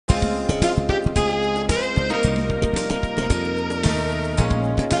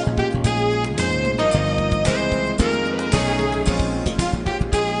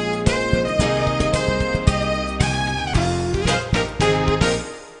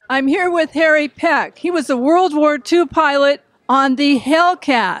I'm here with Harry Peck. He was a World War II pilot on the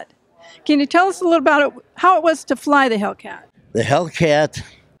Hellcat. Can you tell us a little about it, how it was to fly the Hellcat? The Hellcat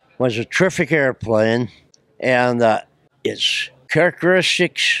was a terrific airplane, and its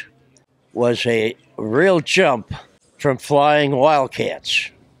characteristics was a real jump from flying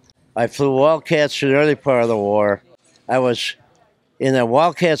Wildcats. I flew Wildcats in the early part of the war. I was in a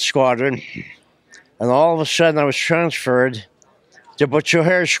Wildcat squadron, and all of a sudden I was transferred to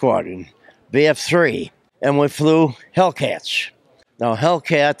WWII squadron, BF3, and we flew Hellcats. Now,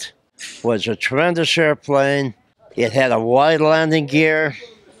 Hellcat was a tremendous airplane. It had a wide landing gear,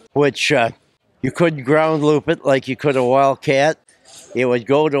 which you couldn't ground loop it like you could a Wildcat. It would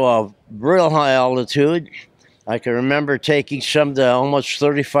go to a real high altitude. I can remember taking some to almost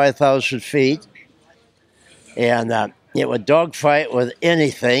 35,000 feet, and it would dogfight with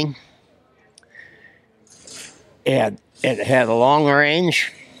anything. And it had a long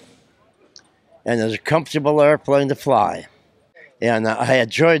range, and it was a comfortable airplane to fly. And I had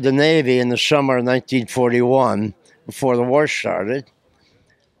joined the Navy in the summer of 1941, before the war started.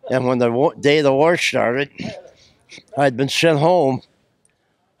 And when the day the war started, I'd been sent home.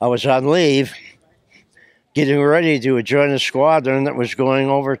 I was on leave, getting ready to join a squadron that was going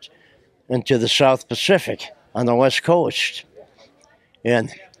over into the South Pacific on the West Coast.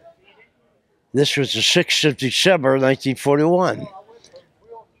 And this was the 6th of December, 1941.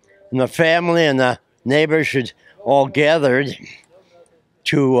 And the family and the neighbors had all gathered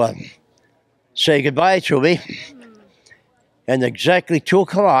to say goodbye to me. And exactly 2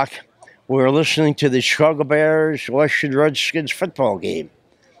 o'clock, we were listening to the Chicago Bears, Washington Redskins football game.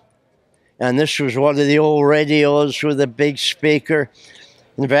 And this was one of the old radios with a big speaker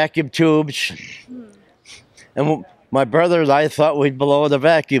and vacuum tubes. And my brother and I thought we'd blow the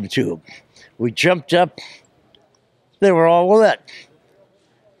vacuum tube. We jumped up. They were all lit.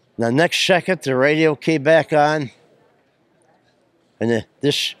 The next second, the radio came back on. And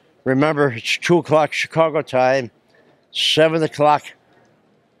remember, it's 2 o'clock Chicago time, 7 o'clock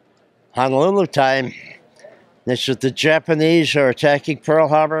Honolulu time. This is the Japanese are attacking Pearl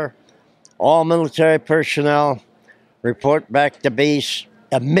Harbor. All military personnel report back to base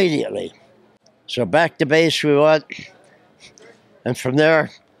immediately. So back to base we went. And from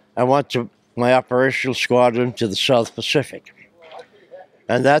there, I went to my operational squadron to the South Pacific.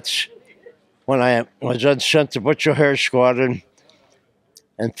 And that's when I was then sent to WWII squadron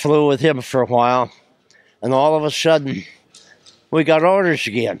and flew with him for a while. And all of a sudden, we got orders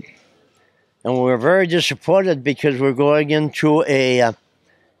again. And we were very disappointed because we're going into a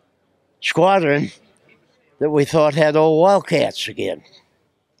squadron that we thought had old Wildcats again.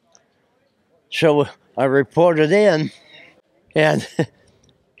 So I reported in, and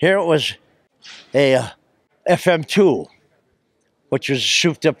here it was a FM2, which was a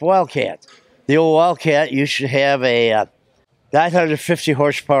souped-up Wildcat. The old Wildcat used to have a 950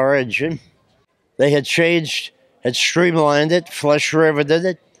 horsepower engine. They had streamlined it, flush riveted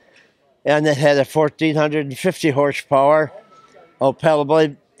it, and it had a 1,450 horsepower paddle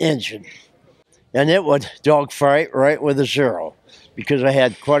blade engine. And it would dogfight right with a zero, because I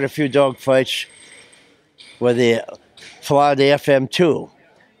had quite a few dogfights with flying the FM2.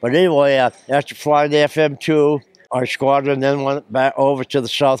 But anyway, after flying the FM2, our squadron then went back over to the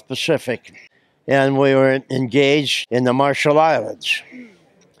South Pacific, and we were engaged in the Marshall Islands.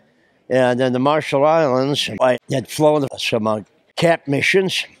 And in the Marshall Islands, I had flown some CAP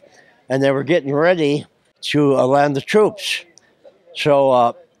missions, and they were getting ready to land the troops. So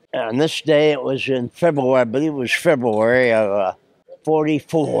on this day, it was in February, I believe it was February of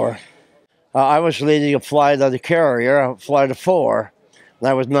 44. I was leading a flight on the carrier, a flight of 4. And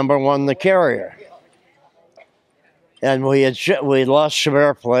I was number 1 in the carrier. And we lost some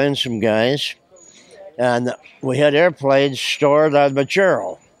airplanes, some guys. And we had airplanes stored on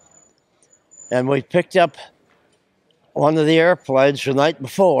Majuro. And we picked up one of the airplanes the night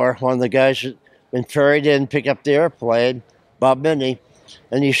before. One of the guys had been ferried in, picked up the airplane, Bob Minnie.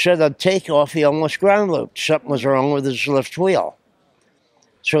 And he said on takeoff, he almost ground looped. Something was wrong with his lift wheel.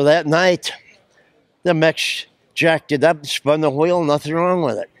 So that night, the mechs jacked it up and spun the wheel, nothing wrong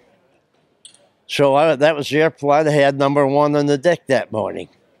with it. So that was the airplane I had number 1 on the deck that morning.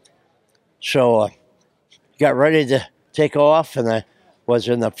 So got ready to take off, and I was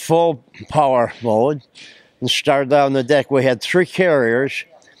in the full power mode and started down the deck. We had 3 carriers,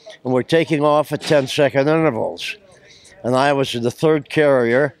 and we're taking off at 10-second intervals. And I was in the 3rd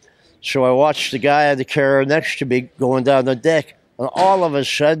carrier, so I watched the guy on the carrier next to me going down the deck, and all of a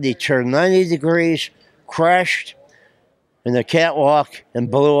sudden he turned 90 degrees, crashed in the catwalk,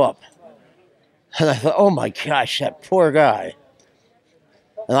 and blew up. And I thought, oh my gosh, that poor guy.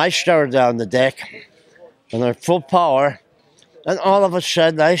 And I started down the deck, and at full power, and all of a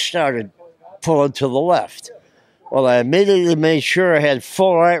sudden I started pulling to the left. Well, I immediately made sure I had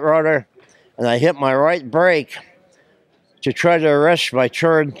full right rudder, and I hit my right brake to try to arrest my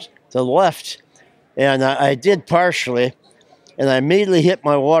turn to the left, and I did partially, and I immediately hit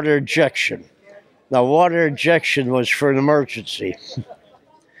my water injection. Now, water injection was for an emergency.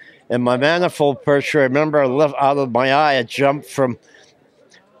 And my manifold pressure, I remember I left out of my eye, it jumped from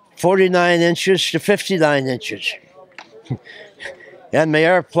 49 inches to 59 inches. And my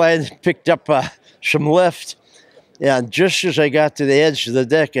airplane picked up some lift. And just as I got to the edge of the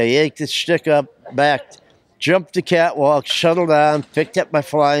deck, I yanked the stick up, back, jumped the catwalk, settled down, picked up my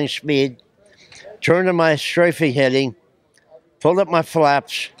flying speed, turned to my strafing heading, pulled up my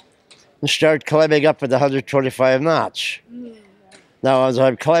flaps, and started climbing up at 125 knots. Now, as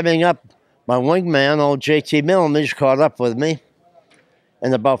I'm climbing up, my wingman, old JT Millimes, caught up with me.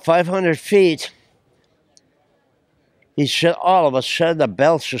 And about 500 feet, he said, all of a sudden, the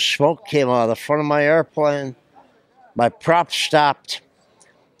belch of smoke came out of the front of my airplane. My prop stopped.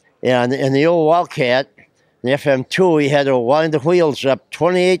 And in the old Wildcat, the FM2, he had to wind the wheels up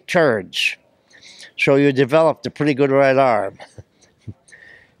 28 turns. So you developed a pretty good right arm.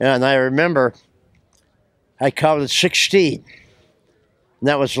 And I remember I counted 16. And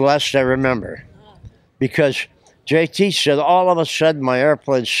that was the last I remember. Because JT said all of a sudden my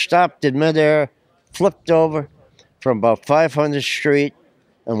airplane stopped in midair, flipped over from about 500th Street,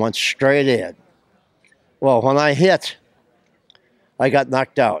 and went straight in. Well, when I hit, I got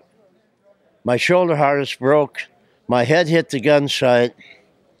knocked out. My shoulder harness broke, my head hit the gun sight,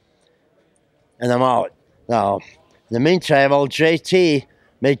 and I'm out. Now, in the meantime, old JT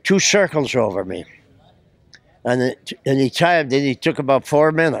made 2 circles over me. And he timed it, he took about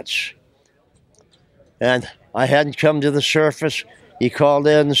 4 minutes. And I hadn't come to the surface. He called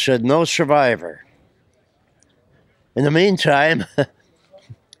in and said, no survivor. In the meantime,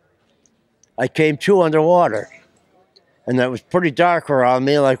 I came to underwater. And it was pretty dark around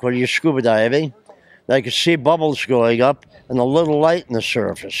me, like when you're scuba diving. And I could see bubbles going up and a little light in the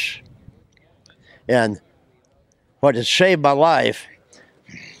surface. And what had saved my life,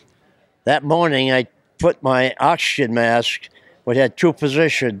 that morning I put my oxygen mask, which had 2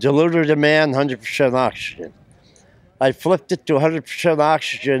 positions, diluted demand, 100% oxygen. I flipped it to 100%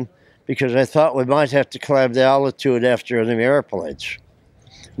 oxygen because I thought we might have to climb the altitude after enemy airplanes.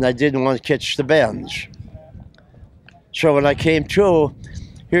 And I didn't want to catch the bends. So when I came to,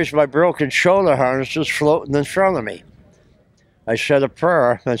 here's my broken shoulder harnesses floating in front of me. I said a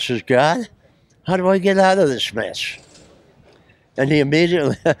prayer. I said, God, how do I get out of this mess? And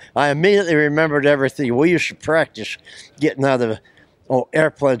I immediately remembered everything. We used to practice getting out of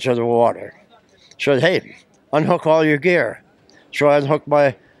airplanes underwater. So, hey, unhook all your gear. So I unhooked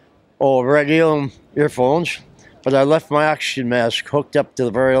my radio and earphones, but I left my oxygen mask hooked up to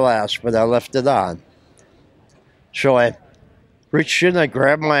the very last, but I left it on. So I reached in, I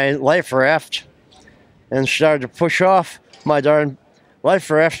grabbed my life raft and started to push off. My darn life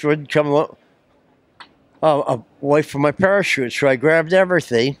raft wouldn't come away from my parachute, so I grabbed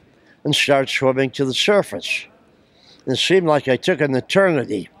everything and started swimming to the surface. And it seemed like I took an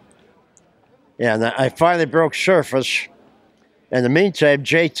eternity. And I finally broke surface. In the meantime,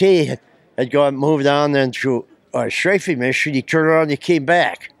 JT had moved on into a strafing mission. He turned around and he came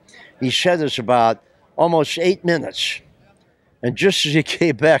back. He said it's about almost 8 minutes. And just as he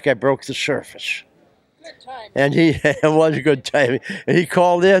came back, I broke the surface. Good time. And it was a good time. And he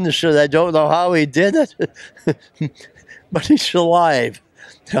called in and said, I don't know how he did it, but he's alive.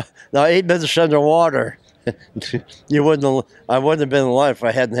 Now, 8 minutes underwater, I wouldn't have been alive if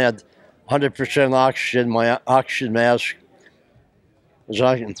I hadn't had 100% oxygen. My oxygen mask was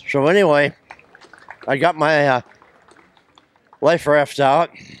oxygen. So anyway, I got my life raft out,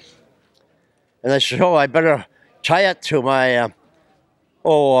 and I said, I better tie it to my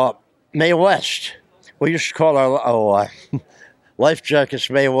Mae West. We used to call our life jackets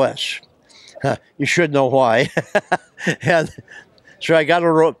Mae West. You should know why. And so I got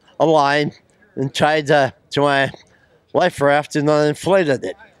a line and tied to my life raft, and I inflated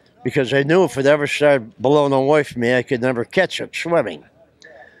it because I knew if it ever started blowing away from me, I could never catch it swimming.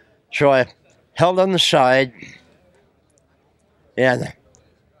 So I held on the side and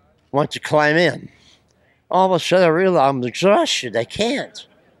went to climb in. All of a sudden, I realized I'm exhausted. I can't.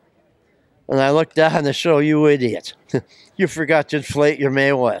 And I looked down and I said, you idiot. You forgot to inflate your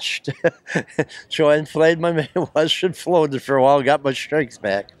Mae West. So I inflated my Mae West and floated for a while, got my strength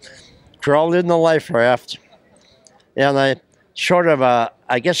back. Crawled in the life raft. And I sort of,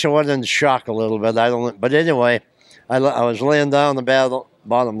 I guess I went into shock a little bit. But anyway, I was laying down on the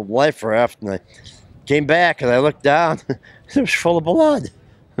bottom of the life raft, and I came back and I looked down. It was full of blood.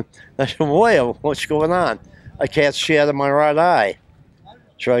 I said, "Whoa, what's going on? I can't see out of my right eye."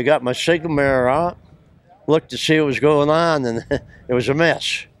 So I got my signal mirror out, looked to see what was going on, and it was a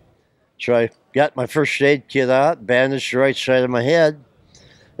mess. So I got my first aid kit out, bandaged the right side of my head,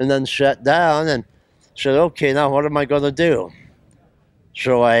 and then sat down and said, "Okay, now what am I going to do?"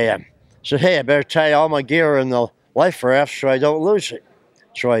 So I said, "Hey, I better tie all my gear in the life raft so I don't lose it."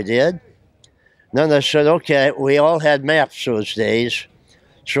 So I did. Then I said, "Okay," we all had maps those days,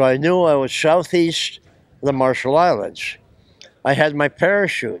 so I knew I was southeast of the Marshall Islands. I had my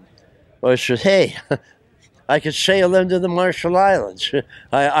parachute. I said, "Hey, I could sail into the Marshall Islands.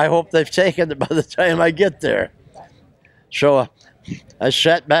 I hope they've taken it by the time I get there." So I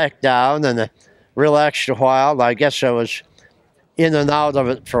sat back down and relaxed a while. I guess I was in and out of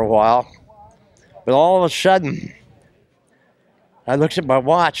it for a while. But all of a sudden, I looked at my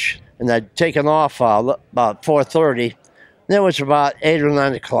watch, and I'd taken off about 4:30. And it was about 8 or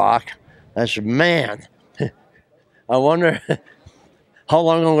 9 o'clock. I said, "Man, I wonder how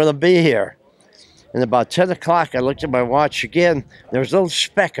long I'm going to be here." And about 10 o'clock, I looked at my watch again. There was a little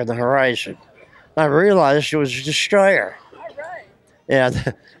speck on the horizon. I realized it was a destroyer.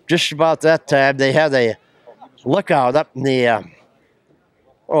 And just about that time, they had a lookout up in the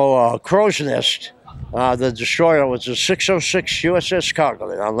crow's nest. The destroyer was a 606 USS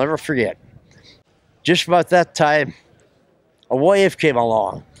Congolin. I'll never forget. Just about that time, a wave came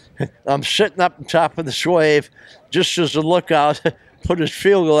along. I'm sitting up on top of this wave, just as the lookout put his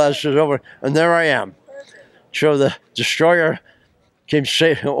field glasses over, and there I am. So the destroyer came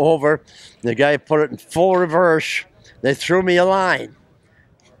sailing over. The guy put it in full reverse. They threw me a line.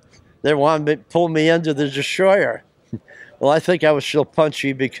 They wanted to pull me into the destroyer. Well, I think I was still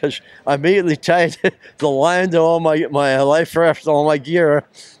punchy because I immediately tied the line to all my life raft, all my gear,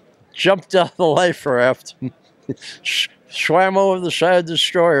 jumped out of the life raft, swam over the side of the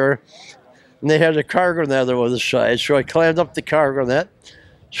destroyer, and they had a cargo net over the side. So I climbed up the cargo net,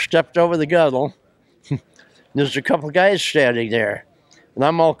 stepped over the gunnel. There's a couple guys standing there, and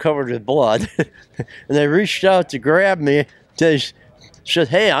I'm all covered with blood. And they reached out to grab me. They said,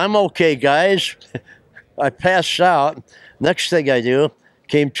 "Hey, I'm okay, guys." I passed out. Next thing I do,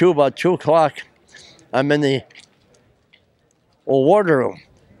 came to about 2 o'clock. I'm in the wardroom.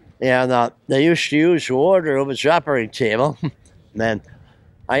 And they used to use the wardroom as the operating table. Man,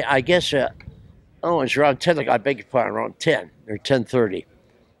 I guess, it was around 10 o'clock. I beg your pardon, around 10 or 10:30.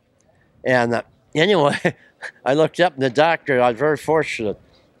 And anyway, I looked up, and the doctor, I was very fortunate.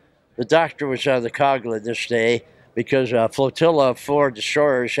 The doctor was on the Congolin this day because a flotilla of 4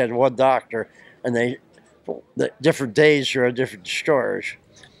 destroyers had 1 doctor, and the different days there are different destroyers.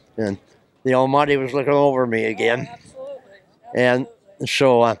 And the Almighty was looking over me again. And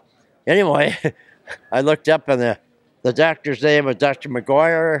so anyway, I looked up, and the doctor's name was Dr.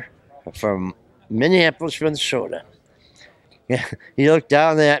 McGuire from Minneapolis, Minnesota. Yeah, he looked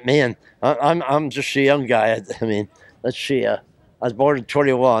down at me, and I'm just a young guy. I mean, let's see, I was born in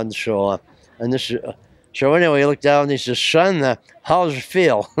 21, so and this is so anyway. He looked down and he says, "Son, how does it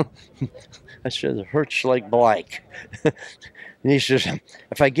feel?" I said, "It hurts like blank." And he says,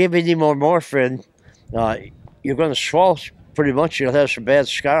 "If I give you any more morphine, you're going to swallow pretty much. You'll have some bad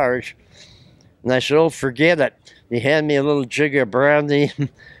scars." And I said, "Oh, forget it." He handed me a little jig of brandy,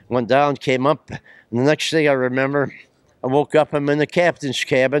 went down, came up, and the next thing I remember, I woke up, I'm in the captain's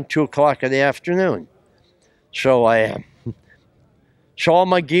cabin, 2 o'clock in the afternoon. So I saw all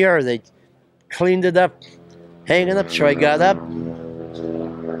my gear, they cleaned it up, hanging up, so I got up.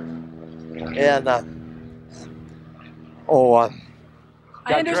 And, got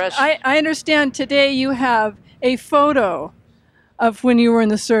dressed. I understand today you have a photo of when you were in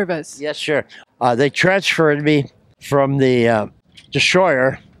the service. Yes, sir. They transferred me from the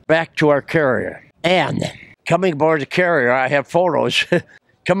destroyer back to our carrier. And coming aboard the carrier, I have photos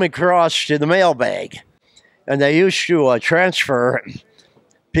coming across to the mailbag. And they used to transfer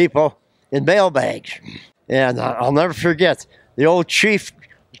people in mailbags. And I'll never forget, the old chief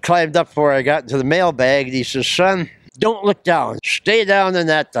climbed up where I got into the mailbag, and he says, "Son, don't look down. Stay down in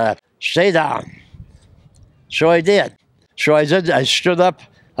that, stay down." So I did. So I did. I stood up,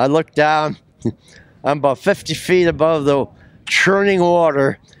 I looked down. I'm about 50 feet above the churning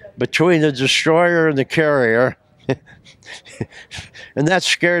water between the destroyer and the carrier. And that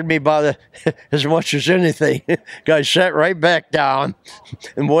scared me about as much as anything. I sat right back down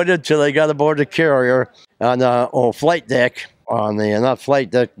and waited until they got aboard the carrier on the flight deck, on the, not flight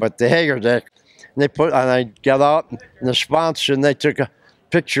deck, but the hangar deck. And and I got out in the sponge, and they took a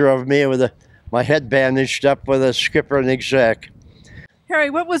picture of me with my head bandaged up with a skipper and exec. Harry,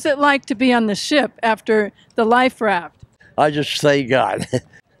 what was it like to be on the ship after the life raft? I just thank God.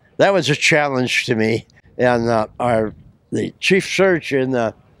 That was a challenge to me. And the chief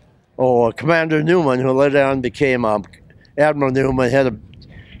surgeon, Commander Newman, who later on became Admiral Newman, head of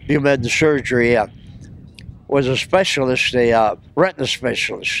Med surgery, was a specialist, a retina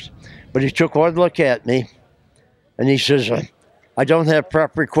specialist. But he took one look at me, and he says, I don't have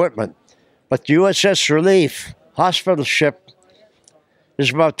proper equipment, but the USS Relief hospital ship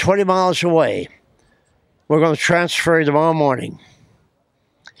is about 20 miles away. We're going to transfer you tomorrow morning.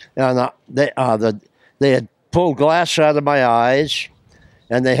 And they had pulled glass out of my eyes,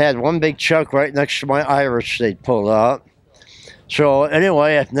 and they had one big chunk right next to my iris they'd pulled out. So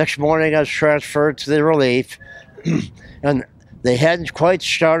anyway, next morning I was transferred to the Relief, and they hadn't quite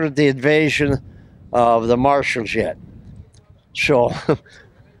started the invasion of the Marshals yet. So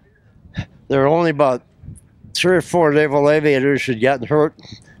there were only about 3 or 4 naval aviators who'd gotten hurt,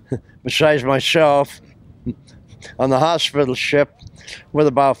 besides myself, on the hospital ship, with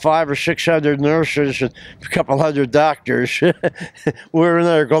about 500 or 600 nurses and a couple hundred doctors. We're in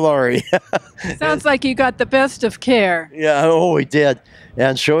their glory. Sounds like you got the best of care. Yeah, oh, we did.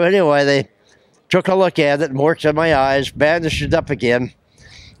 And so anyway, they took a look at it and worked on my eyes, bandaged it up again.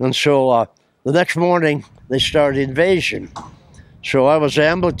 And so the next morning, they started the invasion. So I was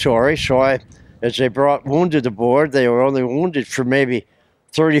ambulatory, so as they brought wounded aboard, they were only wounded for maybe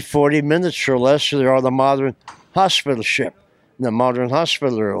 30, 40 minutes or less, so they're on the modern hospital ship, in the modern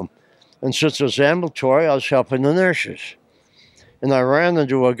hospital room. And since it was ambulatory, I was helping the nurses. And I ran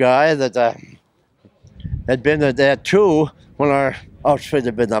into a guy that had been at that too when our outfit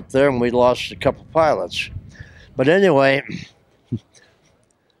had been up there, and we lost a couple pilots. But anyway, a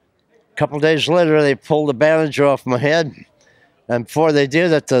couple days later, they pulled the bandage off my head. And before they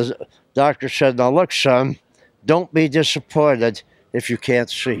did it, the doctor said, now look, son, don't be disappointed if you can't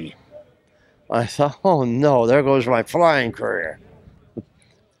see. I thought, oh no, there goes my flying career.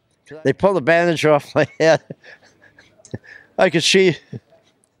 They pulled the bandage off my head. I could see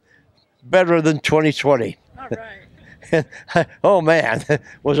better than 20/20. All right. Oh man,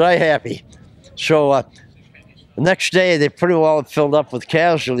 was I happy. So the next day, they pretty well filled up with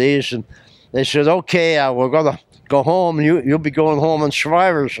casualties, and they said, okay, we're going to go home, and you'll be going home on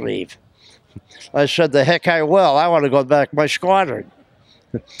survivor's leave. I said, the heck I will. I want to go back to my squadron.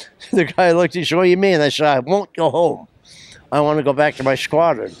 The guy looked, he said, what do you mean? I said, I won't go home. I want to go back to my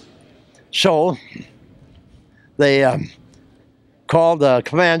squadron. So they called the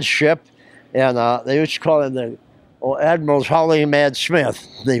command ship, and they used to call him the Admiral's Holly Mad Smith,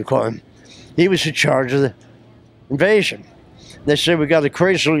 they call him. He was in charge of the invasion. They said, we got a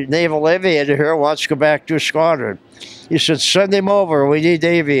crazy naval aviator here who wants to go back to his squadron. He said, send him over, we need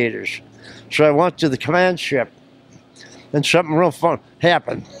aviators. So I went to the command ship, and something real fun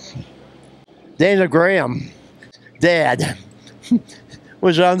happened. Dana Graham, Dad,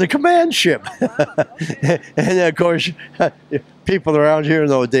 was on the command ship. And of course, people around here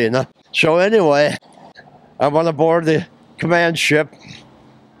know Dana. So anyway, I went aboard the command ship,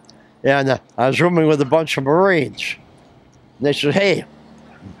 and I was rooming with a bunch of Marines. And they said, hey,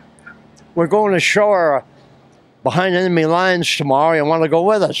 we're going ashore behind enemy lines tomorrow. You want to go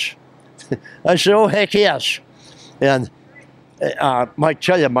with us? I said, oh, heck yes. And Mike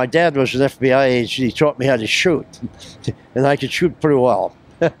tell you, my dad was an FBI agent. He taught me how to shoot, and I could shoot pretty well.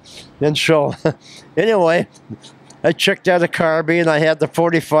 And so, anyway, I checked out a carbine. I had the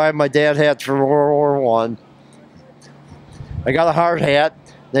 .45 my dad had for World War I. I got a hard hat.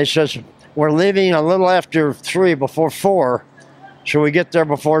 They says, we're leaving a little after 3, before 4, so we get there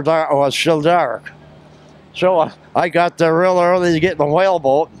before dark. Oh, it's still dark. So I got there real early to get in the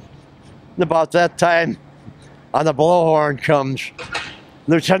whaleboat. And about that time, on the blowhorn comes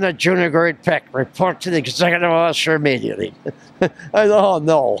Lieutenant Junior Grade Peck, report to the executive officer immediately. I thought, oh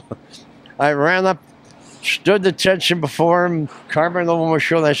no. I ran up, stood attention before him, carbine over my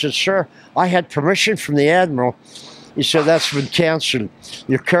shoulder. I said, sir, I had permission from the Admiral. He said, that's been canceled.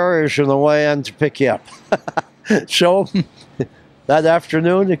 Your carrier's on the way in to pick you up. So that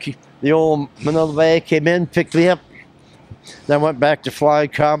afternoon, the old Manila Bay came in, picked me up. Then went back to flying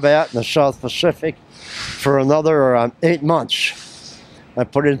combat in the South Pacific for another 8 months. I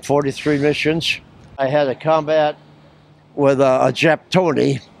put in 43 missions. I had a combat with a Jap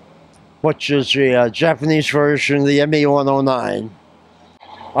Tony, which is the Japanese version of the Me-109.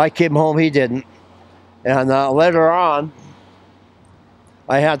 I came home, he didn't. And later on,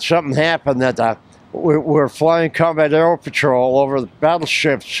 I had something happen that we were flying combat air patrol over the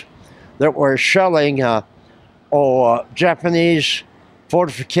battleships that were shelling Japanese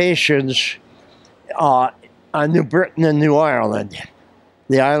fortifications on New Britain and New Ireland.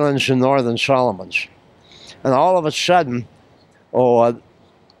 the islands in Northern Solomons. And all of a sudden, I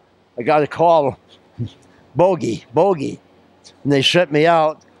got a call, bogey. And they sent me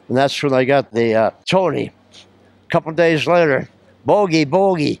out, and that's when I got the Tony. A couple days later,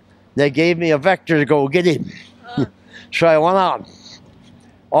 bogey. They gave me a vector to go get him. So I went out.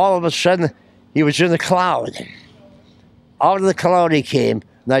 All of a sudden, he was in the cloud. Out of the cloud he came,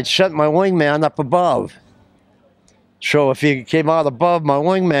 and I'd sent my wingman up above. So if he came out above, my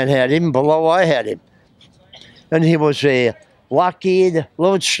wingman had him, below I had him. And he was a Lockheed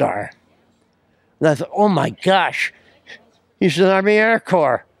Lodestar. And I thought, oh my gosh, he's an Army Air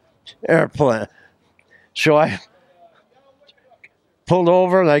Corps airplane. So I pulled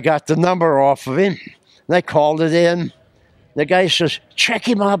over and I got the number off of him. And I called it in. The guy says, check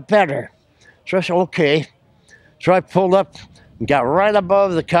him out better. So I said, okay. So I pulled up and got right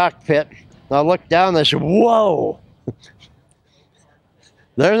above the cockpit. And I looked down and I said, whoa.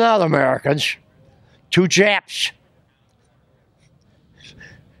 They're not Americans. 2 Japs.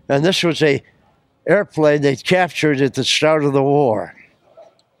 And this was a airplane they captured at the start of the war.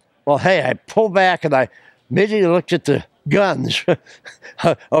 Well, hey, I pulled back and I immediately looked at the guns.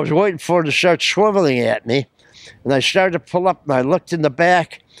 I was waiting for it to start swiveling at me. And I started to pull up and I looked in the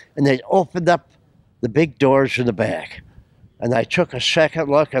back and they opened up the big doors in the back. And I took a second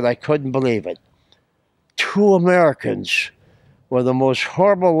look and I couldn't believe it. 2 Americans with the most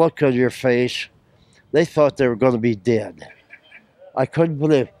horrible look on your face. They thought they were going to be dead. I couldn't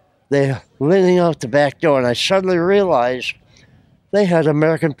believe it. They were leaning out the back door and I suddenly realized they had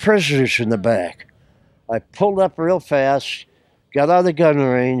American prisoners in the back. I pulled up real fast, got out of the gun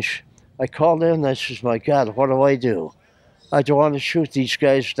range. I called in and I says, my God, what do? I don't want to shoot these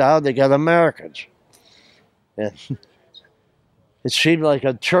guys down. They got Americans. And it seemed like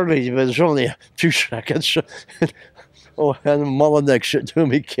an eternity, but it was only a few seconds. Oh, and Mullen next to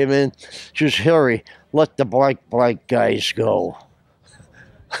me came in. She says, Harry, let the blank guys go.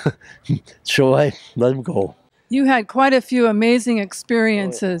 So I let him go. You had quite a few amazing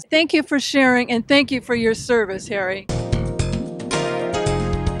experiences. Thank you for sharing, and thank you for your service, Harry.